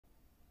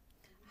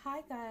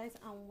Hi guys,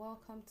 and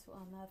welcome to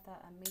another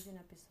amazing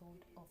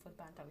episode of Food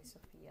Banter with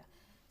Sophia.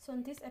 So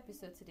in this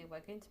episode today,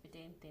 we're going to be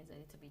doing things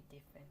a little bit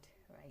different,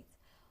 right?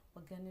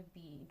 We're going to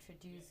be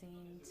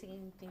introducing,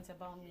 saying things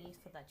about me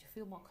so that you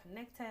feel more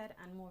connected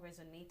and more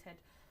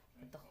resonated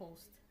with the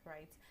host,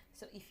 right?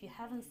 So if you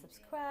haven't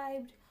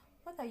subscribed,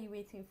 what are you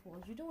waiting for?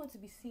 You don't want to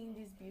be seeing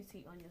this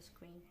beauty on your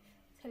screen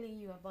telling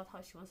you about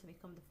how she wants to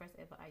become the first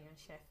ever Iron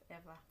Chef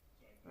ever,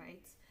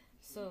 right?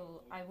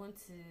 So I want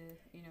to,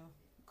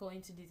 go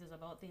into details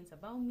about things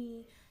about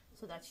me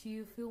so that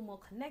you feel more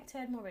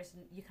connected,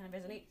 you can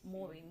resonate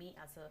more with me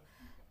as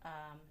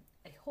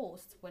a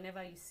host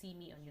whenever you see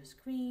me on your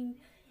screen,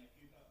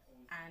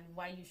 and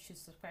why you should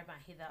subscribe and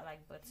hit that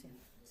like button.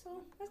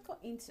 So let's go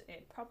into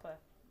it proper.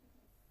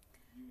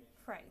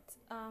 Right.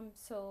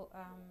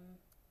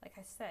 Like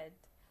I said,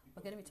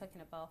 we're going to be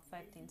talking about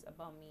 5 things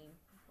about me.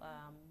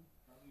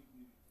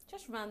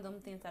 Just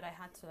random things that I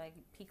had to like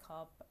pick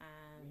up,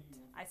 and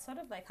I sort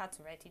of like had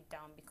to write it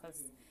down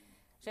because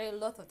there are a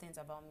lot of things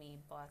about me,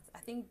 but I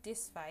think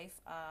these five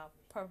are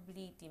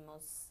probably the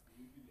most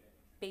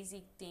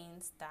basic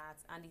things that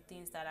and the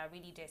things that are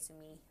really dear to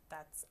me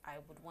that I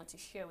would want to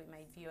share with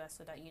my viewers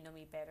so that you know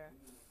me better.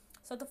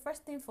 So the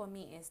first thing for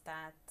me is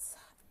that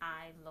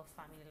I love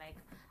family. Like,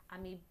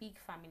 I'm a big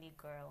family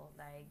girl.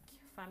 Like,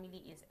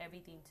 family is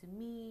everything to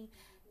me.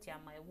 They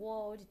are my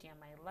world, they are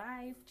my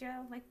life.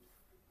 They're like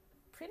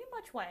pretty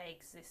much why I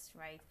exist,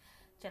 right?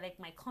 They're like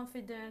my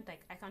confidant. Like,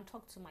 I can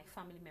talk to my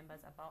family members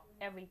about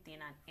everything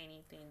and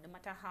anything, no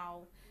matter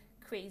how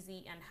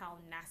crazy and how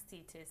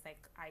nasty it is. Like,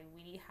 I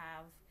really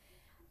have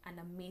an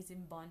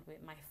amazing bond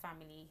with my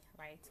family,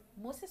 right?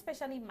 Most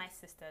especially my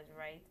sisters,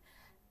 right?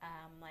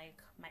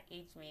 Like my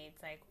age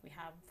mates, like we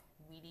have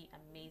really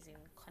amazing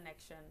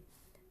connection.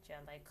 They're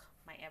like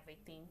my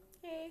everything.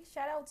 Hey,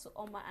 shout out to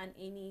Oma and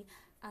Amy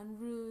and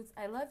Ruth.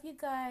 I love you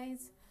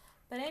guys.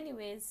 But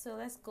anyways, so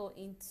let's go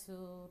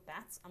into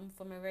that. I'm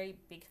from a very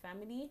big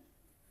family.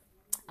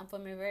 I'm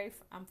from a very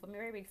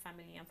big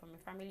family. I'm from a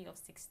family of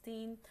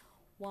 16,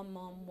 one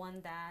mom,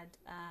 one dad.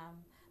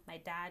 My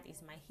dad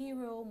is my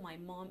hero. My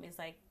mom is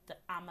like the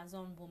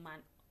Amazon woman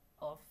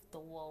of the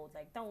world.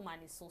 Like, that woman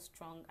is so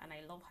strong, and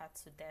I love her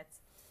to death.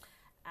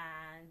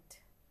 And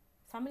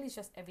family is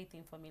just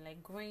everything for me.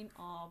 Like, growing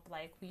up,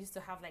 like we used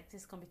to have like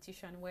this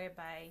competition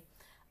whereby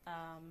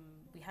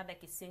we had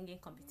like a singing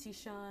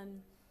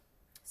competition.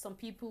 Some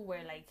people were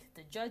like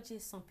the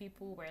judges, some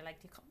people were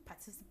like the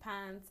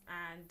participants,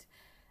 and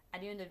at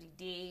the end of the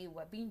day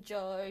we're being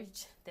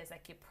judged. There's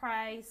like a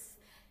prize.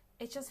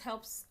 It just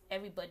helps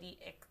everybody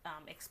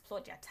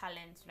explore their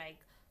talent. Like,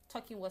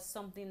 talking was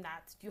something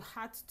that you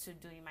had to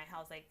do in my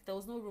house. Like, there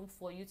was no room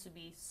for you to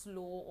be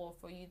slow or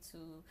for you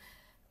to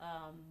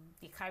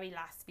be carry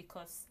last,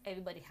 because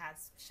everybody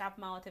has sharp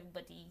mouth,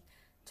 everybody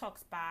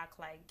talks back.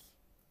 Like,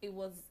 it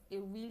was a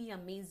really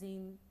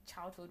amazing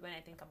childhood when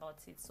I think about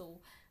it. So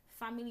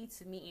family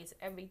to me is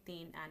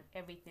everything, and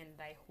everything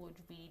that I hold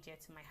really dear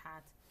to my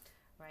heart,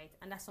 right?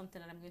 And that's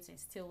something that I'm going to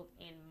instill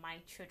in my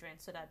children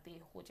so that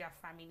they hold our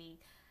family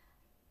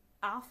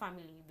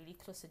really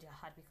close to their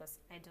heart, because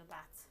I do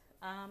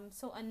that.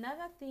 So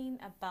another thing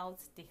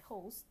about the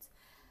host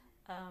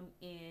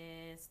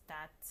is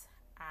that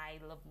I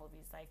love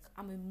movies. Like,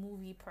 I'm a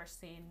movie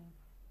person.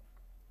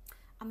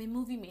 I'm a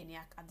movie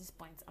maniac at this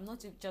point. I'm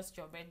not just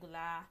your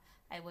regular.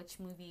 I watch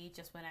movie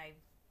just when I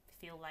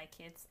feel like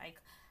it. Like,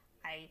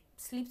 I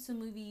sleep to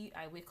movie.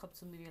 I wake up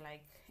to movie.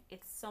 Like,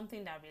 it's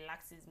something that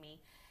relaxes me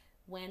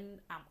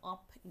when I'm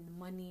up in the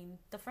morning.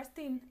 The first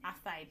thing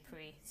after I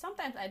pray.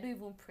 Sometimes I don't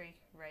even pray,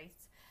 right?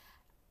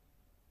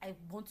 I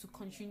want to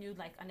continue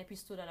like an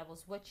episode that I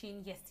was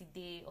watching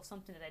yesterday, or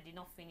something that I did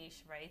not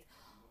finish, right?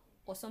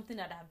 Or something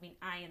that I've been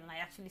eyeing and I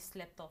actually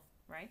slept off,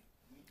 right?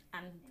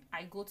 And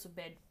I go to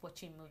bed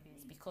watching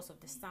movies because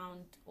of the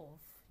sound of,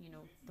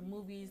 the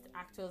movies, the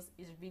actors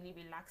is really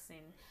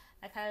relaxing.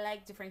 Like, I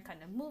like different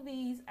kind of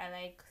movies. I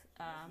like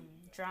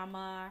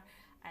drama.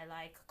 I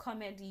like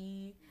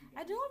comedy.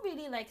 I don't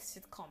really like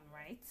sitcom,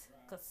 right?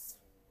 Because,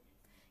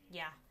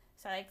 yeah,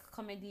 so I like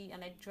comedy. I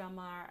like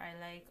drama. I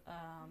like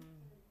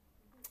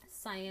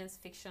science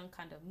fiction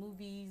kind of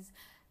movies,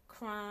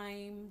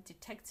 crime,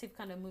 detective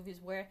kind of movies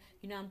where,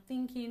 I'm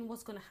thinking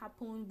what's going to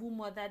happen, who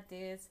murdered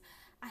this.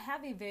 I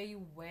have a very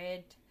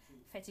weird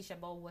fetish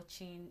about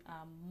watching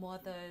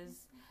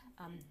mothers.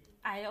 Um,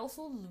 I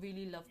also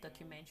really love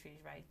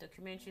documentaries, right?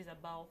 Documentaries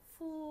about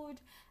food,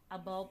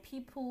 about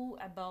people,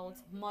 about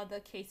murder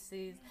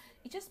cases.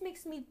 It just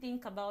makes me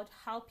think about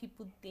how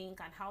people think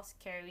and how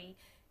scary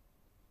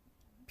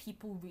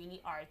people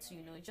really are too.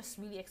 It just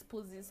really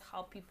exposes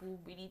how people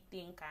really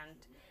think, and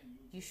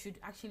you should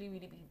actually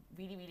really be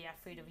really really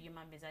afraid of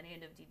human beings at the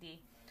end of the day.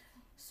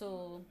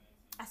 So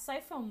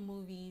aside from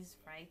movies,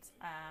 right,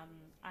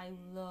 I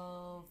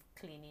love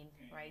cleaning,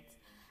 right?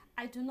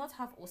 I do not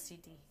have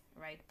OCD,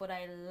 right, but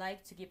I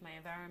like to keep my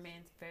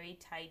environment very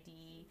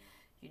tidy.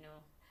 you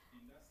know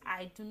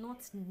I do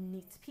not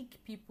nitpick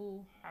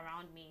people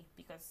around me,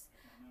 because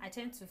I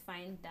tend to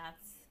find that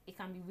it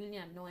can be really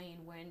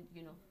annoying when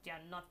they are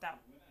not that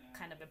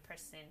kind of a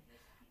person,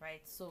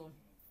 right? So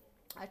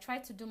I try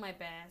to do my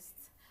best.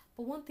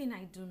 But one thing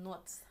I do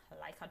not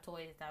like at all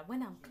is that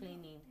when I'm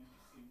cleaning,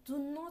 do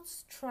not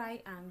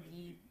try and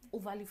be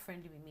overly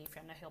friendly with me if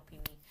you're not helping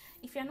me.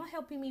 If you're not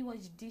helping me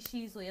wash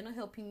dishes or you're not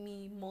helping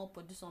me mop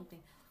or do something,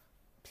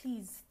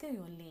 please stay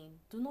your lane.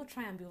 Do not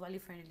try and be overly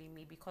friendly with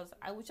me, because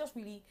I would just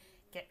really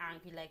get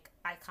angry. Like,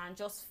 I can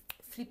just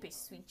flip a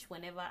switch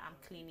whenever I'm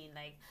cleaning.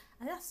 Like,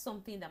 and that's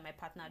something that my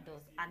partner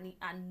does, and it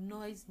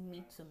annoys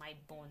me to my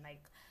bone.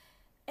 Like,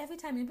 every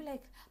time you'll be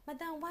like,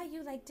 Madam, why are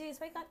you like this?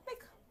 Why can't,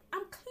 like,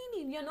 I'm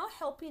cleaning, you're not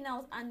helping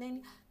out, and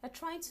then you're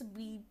trying to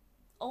be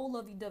all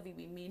lovey dovey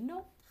with me.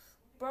 No,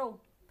 bro,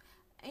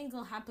 ain't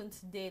gonna happen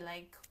today.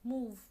 Like,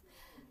 move.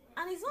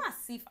 And it's not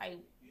as if I,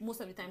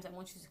 most of the times, I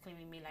want you to clean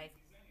with me. Like,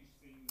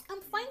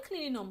 I'm fine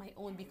cleaning on my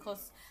own,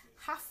 because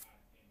half,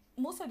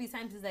 most of the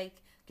times it's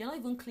like you're not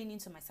even cleaning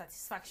to my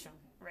satisfaction,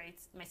 right?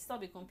 My sister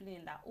will be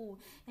complaining that, oh,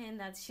 and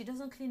that she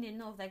doesn't clean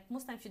enough. Like,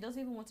 most times she doesn't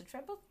even want to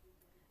try, but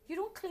you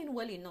don't clean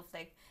well enough.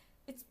 Like,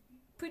 it's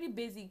pretty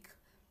basic.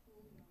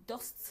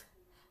 Dust,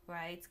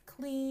 right?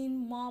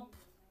 Clean, mop.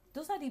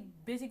 Those are the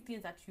basic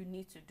things that you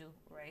need to do,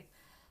 right?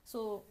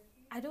 So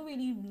I don't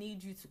really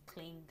need you to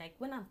clean. Like,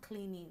 when I'm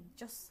cleaning,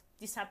 just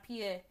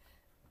disappear.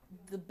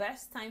 The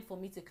best time for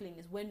me to clean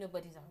is when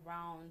nobody's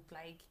around.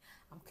 Like,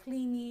 I'm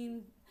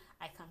cleaning,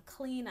 I can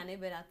clean and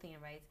every other thing,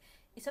 right?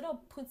 It sort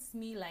of puts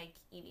me like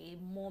in a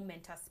more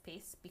mental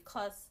space,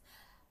 because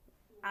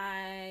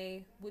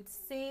I would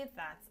say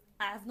that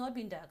I have not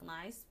been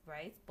diagnosed,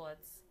 right? But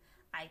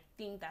I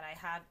think that I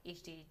have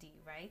HDD,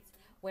 right?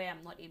 Where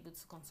I'm not able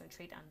to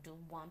concentrate and do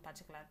one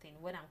particular thing.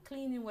 When I'm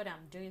cleaning, when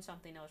I'm doing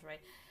something else, right?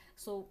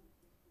 So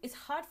it's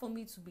hard for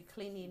me to be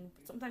cleaning.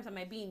 Sometimes I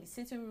might be in the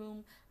sitting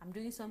room, I'm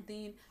doing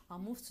something, I'll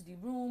move to the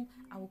room,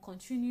 I will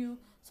continue.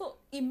 So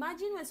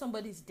imagine when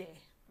somebody's there,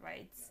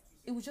 right?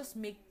 It will just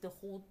make the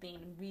whole thing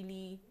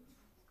really,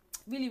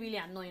 really, really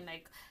annoying.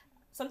 Like,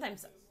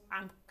 sometimes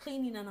I'm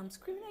cleaning and I'm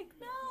screaming like,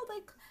 no,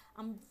 like,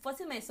 I'm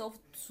forcing myself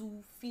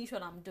to finish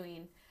what I'm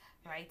doing,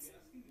 right?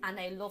 And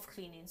I love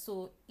cleaning,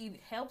 so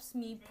it helps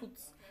me put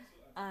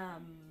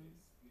um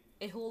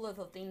a whole lot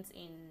of things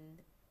in,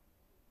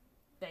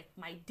 like,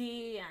 my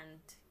day and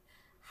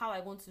how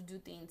I want to do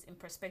things in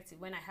perspective.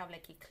 When I have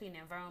like a clean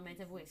environment,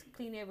 everywhere is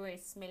clean, everywhere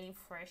is smelling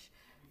fresh,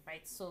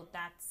 right? So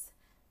that's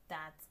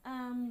that.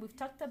 We've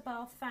talked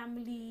about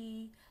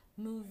family,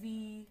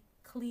 movie,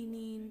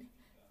 cleaning,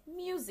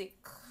 music,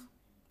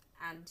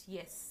 and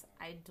yes,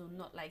 I do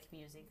not like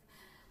music.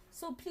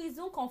 So please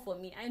don't come for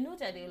me. I know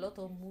that there are a lot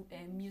of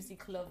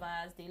music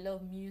lovers. They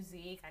love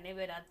music and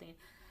every other thing.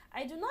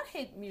 I do not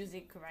hate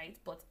music, right?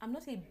 But I'm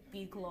not a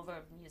big lover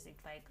of music.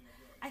 Like,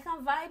 I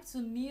can vibe to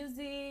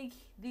music,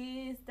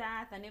 this,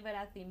 that, and every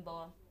other thing.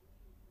 But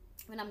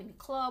when I'm in the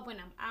club, when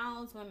I'm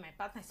out, when my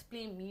partner is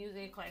playing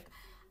music, like,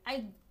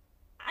 I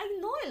I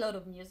know a lot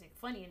of music.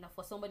 Funny enough,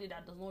 for somebody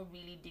that does not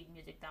really dig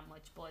music that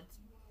much, but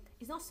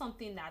it's not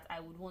something that I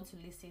would want to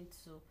listen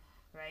to,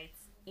 right?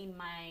 In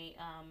my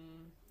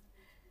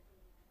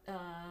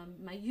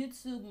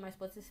YouTube, my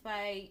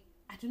Spotify,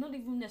 I do not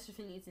even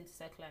necessarily listen to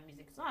secular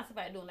music. It's not as if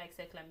I don't like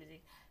secular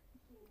music.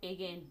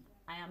 Again,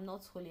 I am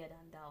not holier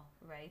than thou,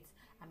 right?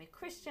 I'm a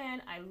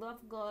Christian, I love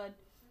God,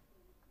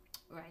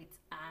 right?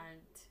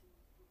 And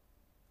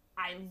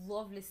I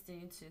love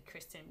listening to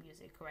Christian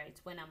music, right?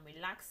 When I'm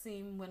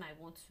relaxing, when I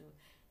want to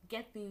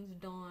get things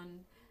done,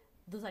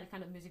 those are the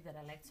kind of music that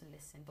I like to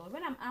listen. But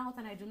when I'm out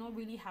and I do not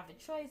really have a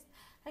choice,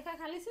 like, I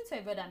can listen to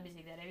every other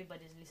music that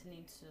everybody's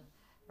listening to,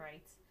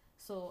 right?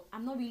 So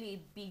I'm not really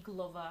a big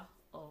lover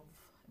of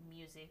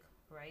music,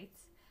 right?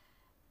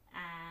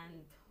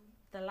 And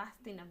the last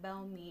thing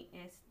about me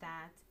is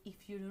that,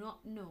 if you do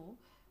not know,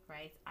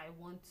 right, I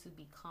want to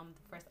become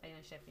the first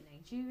Iron Chef in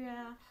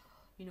Nigeria.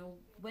 You know,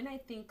 when I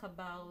think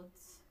about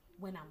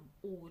when I'm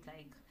old,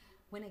 like,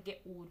 when I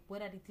get old,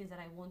 what are the things that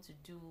I want to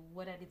do?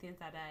 What are the things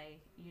that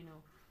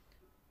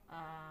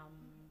um,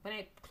 when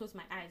I close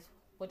my eyes,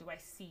 what do I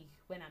see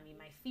when I'm in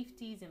my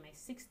 50s, in my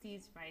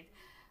 60s, right?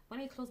 When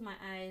I close my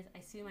eyes,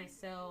 I see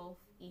myself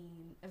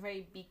in a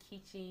very big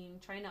kitchen,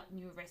 trying out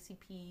new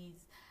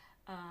recipes,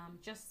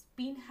 just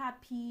being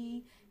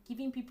happy,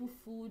 giving people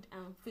food,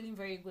 and feeling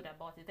very good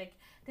about it. Like,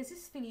 there's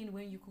this feeling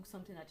when you cook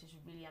something that is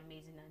really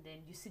amazing, and then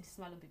you see the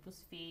smile on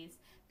people's face,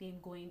 them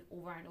going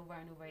over and over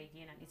and over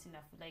again and eating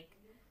that food. Like,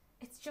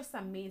 it's just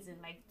amazing.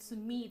 Like, to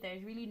me,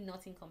 there's really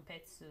nothing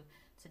compared to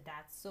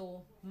that.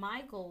 So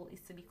my goal is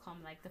to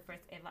become like the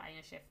first ever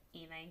Iron Chef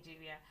in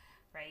Nigeria,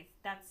 right?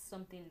 That's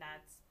something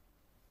that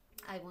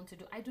I want to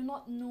do. I do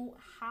not know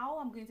how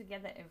I'm going to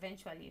get there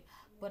eventually,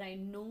 but I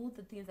know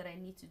the things that I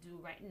need to do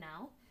right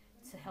now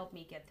to help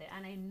me get there.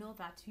 And I know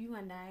that you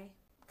and I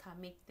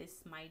can make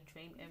this my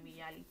dream a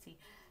reality.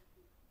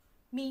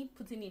 Me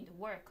putting in the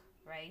work,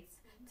 right?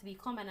 To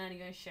become an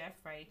Iron Chef,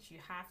 right? You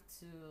have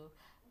to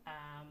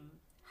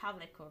have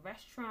like a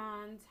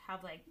restaurant,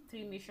 have like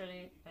three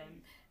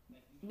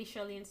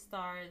Michelin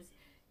stars.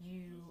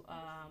 You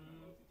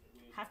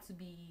have to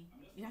be,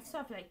 you have to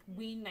have like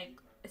win like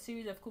a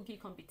series of cookie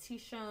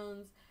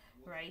competitions,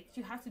 right?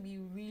 You have to be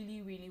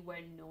really, really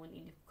well known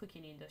in the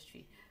cooking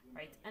industry,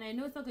 right? And I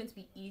know it's not going to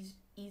be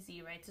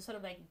easy, right, to sort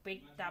of like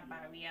break that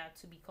barrier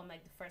to become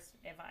like the first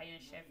ever Iron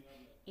Chef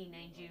in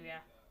Nigeria,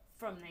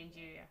 from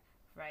Nigeria,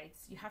 right?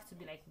 You have to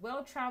be like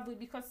well traveled,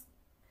 because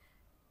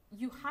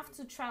you have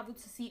to travel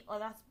to see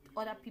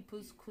other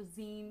people's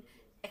cuisine,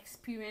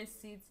 experience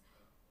it.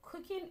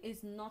 Cooking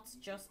is not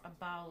just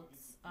about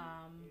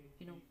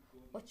you know,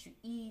 what you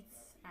eat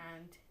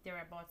and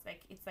thereabouts.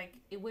 Like, it's like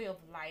a way of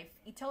life.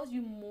 It tells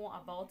you more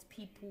about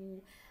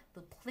people,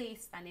 the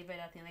place, and every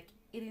other thing. Like,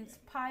 it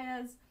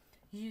inspires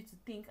you to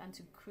think and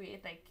to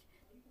create like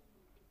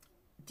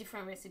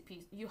different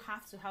recipes. You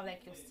have to have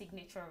like your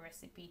signature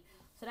recipe.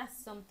 So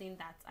that's something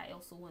that I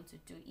also want to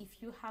do.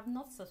 If you have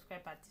not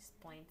subscribed at this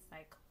point,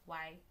 like,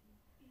 why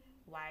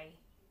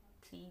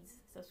please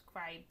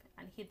subscribe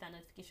and hit that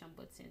notification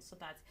button so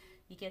that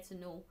you get to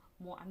know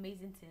more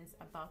amazing things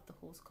about the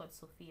host called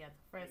Sophia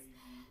the First.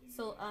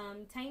 So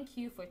thank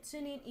you for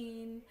tuning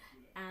in.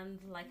 And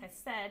like I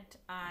said,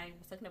 I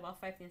was talking about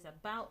 5 things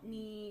about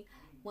me.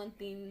 One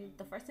thing,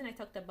 the first thing I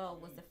talked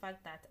about was the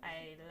fact that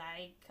I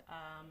like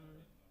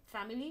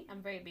family.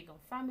 I'm very big on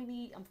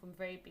family. I'm from a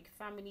very big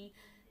family.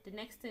 The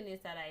next thing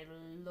is that I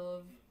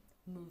love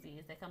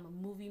movies. Like, I'm a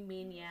movie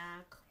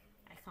maniac.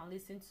 I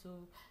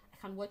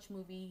can watch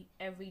movie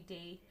every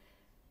day,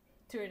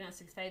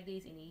 365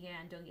 days in a year,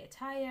 and don't get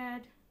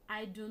tired.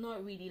 I do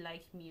not really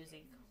like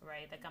music,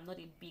 right? Like, I'm not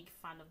a big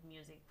fan of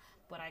music,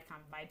 but I can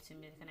vibe to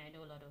music and I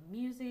know a lot of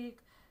music,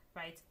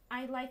 right?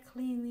 I like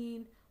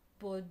cleaning,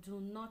 but do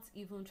not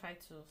even try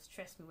to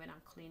stress me when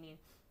I'm cleaning.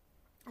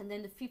 And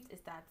then the 5th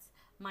is that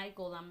my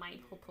goal and my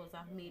purpose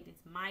I've made it,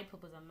 my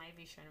purpose and my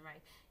vision,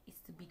 right, is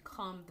to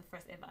become the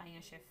first ever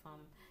Iron Chef from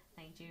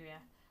Nigeria.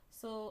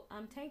 So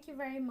thank you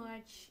very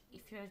much.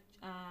 If you're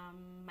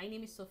my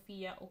name is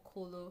Sophia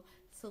Okolo,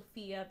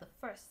 Sophia the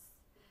First,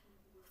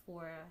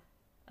 for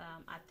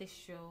at this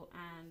show.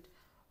 And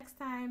next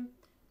time,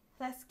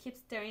 let's keep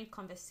stirring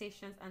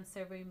conversations and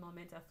savoring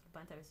moments of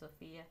Banter with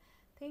Sophia.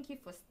 Thank you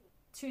for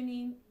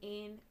tuning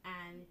in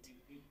and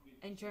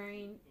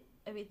enjoying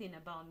everything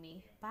about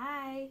me.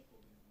 Bye.